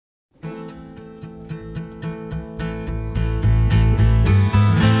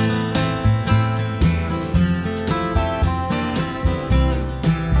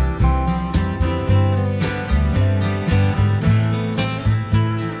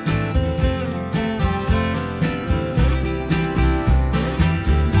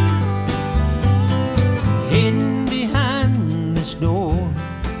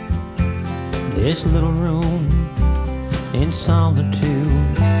this little room in solitude.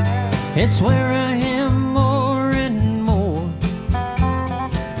 It's where I am more and more,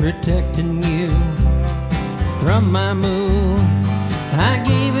 protecting you from my mood. I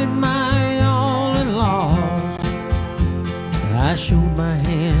gave it my all and lost. I showed my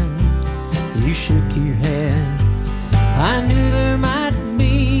hand, you shook your head. I knew there might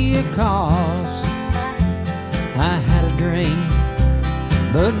be a cause. I had a dream,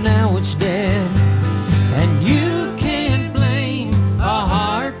 but now it's dead. And you can't blame a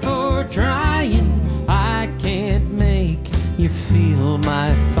heart for trying. I can't make you feel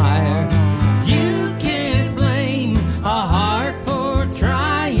my fire. You can't blame a heart for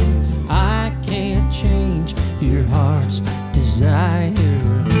trying. I can't change your heart's desire.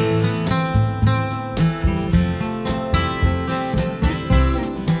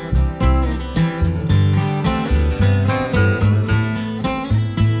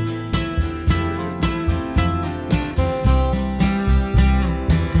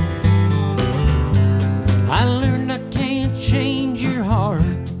 I learned I can't change your heart.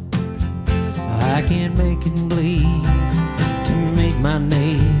 I can't make it bleed to meet my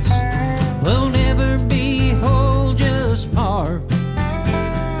needs. We'll never be whole, just part.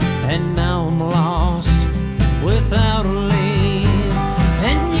 And now I'm lost without a lead.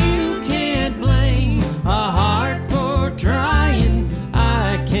 And you can't blame a heart for trying.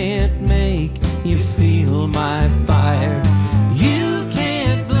 I can't make you feel my fire. You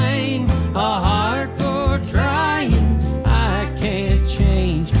can't blame a heart for trying. I can't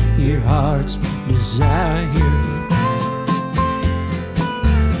change your heart's desire.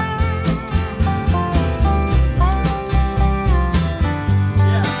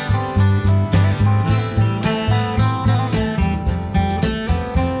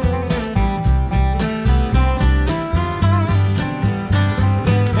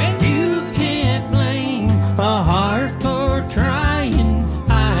 A heart for trying.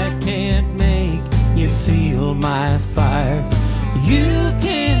 I can't make you feel my fire. You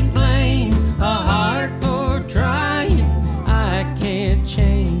can't blame a heart for trying. I can't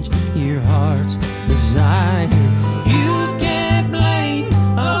change your heart's desire. You can't blame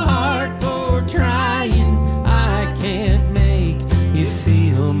a heart for trying. I can't make you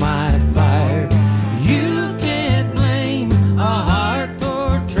feel my fire. You can't blame a heart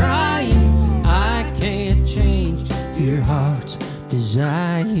for trying. I can't change your heart's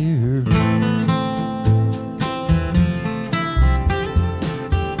desire.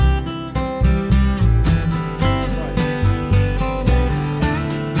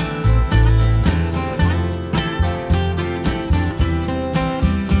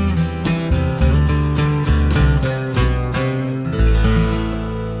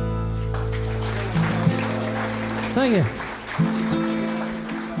 Thank you.